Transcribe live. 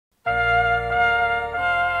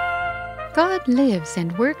God lives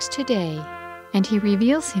and works today, and He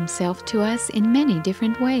reveals Himself to us in many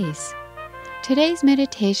different ways. Today's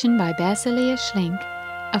meditation by Basilea Schlink,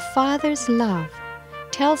 A Father's Love,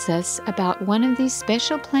 tells us about one of these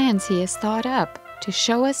special plans He has thought up to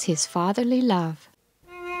show us His fatherly love.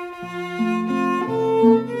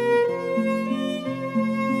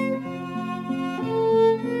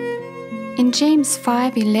 In James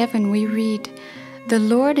 5:11 we read, "The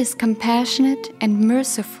Lord is compassionate and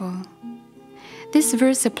merciful." This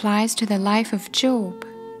verse applies to the life of Job.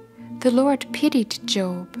 The Lord pitied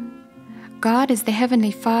Job. God as the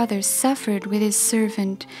Heavenly Father suffered with His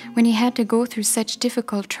servant when he had to go through such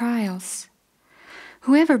difficult trials.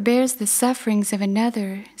 Whoever bears the sufferings of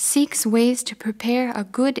another seeks ways to prepare a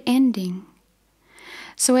good ending.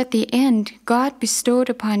 So at the end, God bestowed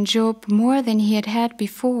upon Job more than he had had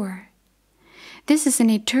before. This is an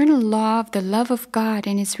eternal law of the love of God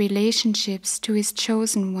and His relationships to His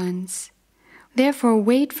chosen ones. Therefore,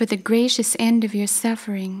 wait for the gracious end of your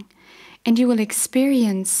suffering, and you will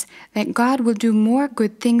experience that God will do more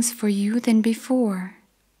good things for you than before.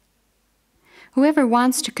 Whoever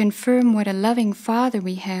wants to confirm what a loving Father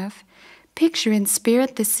we have, picture in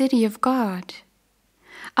spirit the city of God.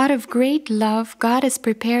 Out of great love, God has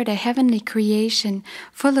prepared a heavenly creation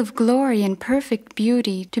full of glory and perfect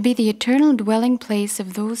beauty to be the eternal dwelling place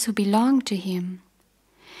of those who belong to Him.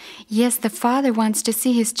 Yes, the Father wants to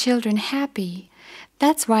see His children happy.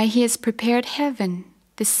 That's why He has prepared heaven,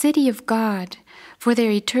 the city of God, for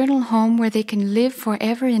their eternal home where they can live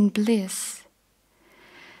forever in bliss.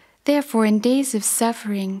 Therefore, in days of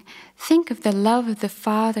suffering, think of the love of the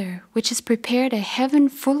Father, which has prepared a heaven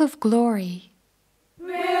full of glory.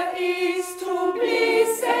 Where is true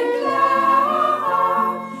bliss and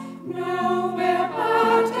love? Nowhere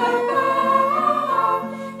but above,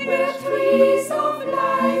 where trees of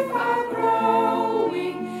life are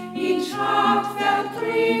growing, each heartfelt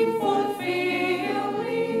dream fulfilling.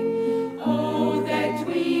 Oh, that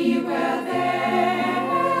we were there!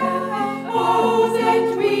 Oh,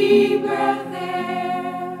 that we were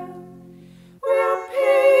there! Where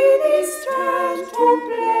pain is turned to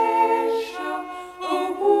pleasure,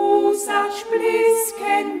 such bliss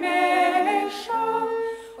can measure.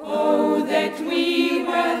 Oh, that we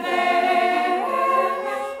were there.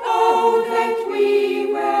 Oh, that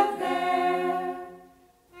we were there.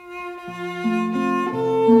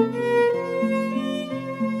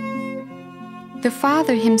 The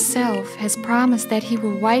Father Himself has promised that He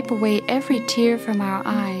will wipe away every tear from our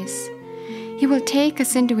eyes. He will take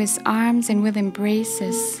us into His arms and will embrace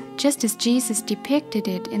us, just as Jesus depicted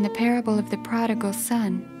it in the parable of the prodigal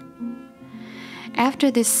son. After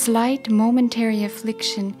this slight, momentary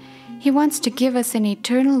affliction, He wants to give us an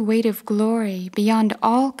eternal weight of glory beyond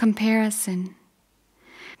all comparison.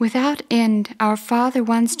 Without end, our Father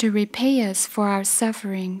wants to repay us for our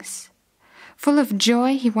sufferings. Full of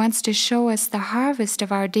joy, He wants to show us the harvest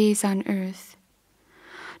of our days on earth.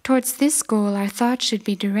 Towards this goal, our thoughts should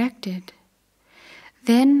be directed.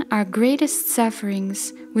 Then our greatest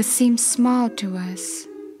sufferings will seem small to us.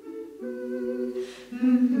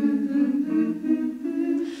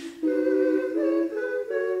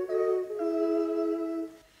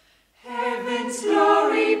 Heaven's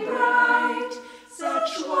glory bright,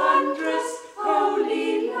 such wondrous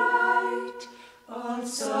holy light, all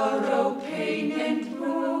sorrow, pain, and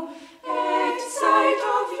woe, at sight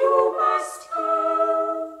of you must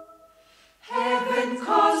go. Heaven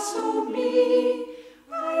calls to me,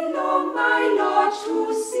 I long my Lord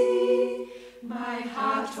to see. My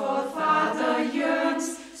heart for Father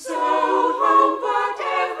yearns, so homeward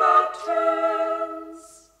ever turns.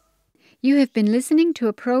 You have been listening to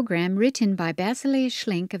a program written by Basilea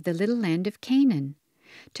Schlink of the little land of Canaan.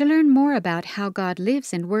 To learn more about how God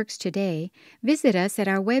lives and works today, visit us at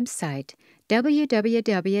our website,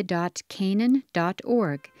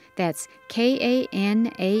 www.canaan.org. That's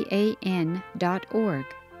Kanaan.org.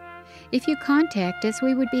 If you contact us,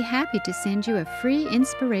 we would be happy to send you a free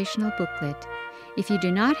inspirational booklet. If you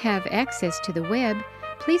do not have access to the web,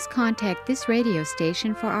 please contact this radio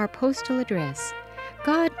station for our postal address.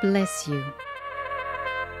 God bless you.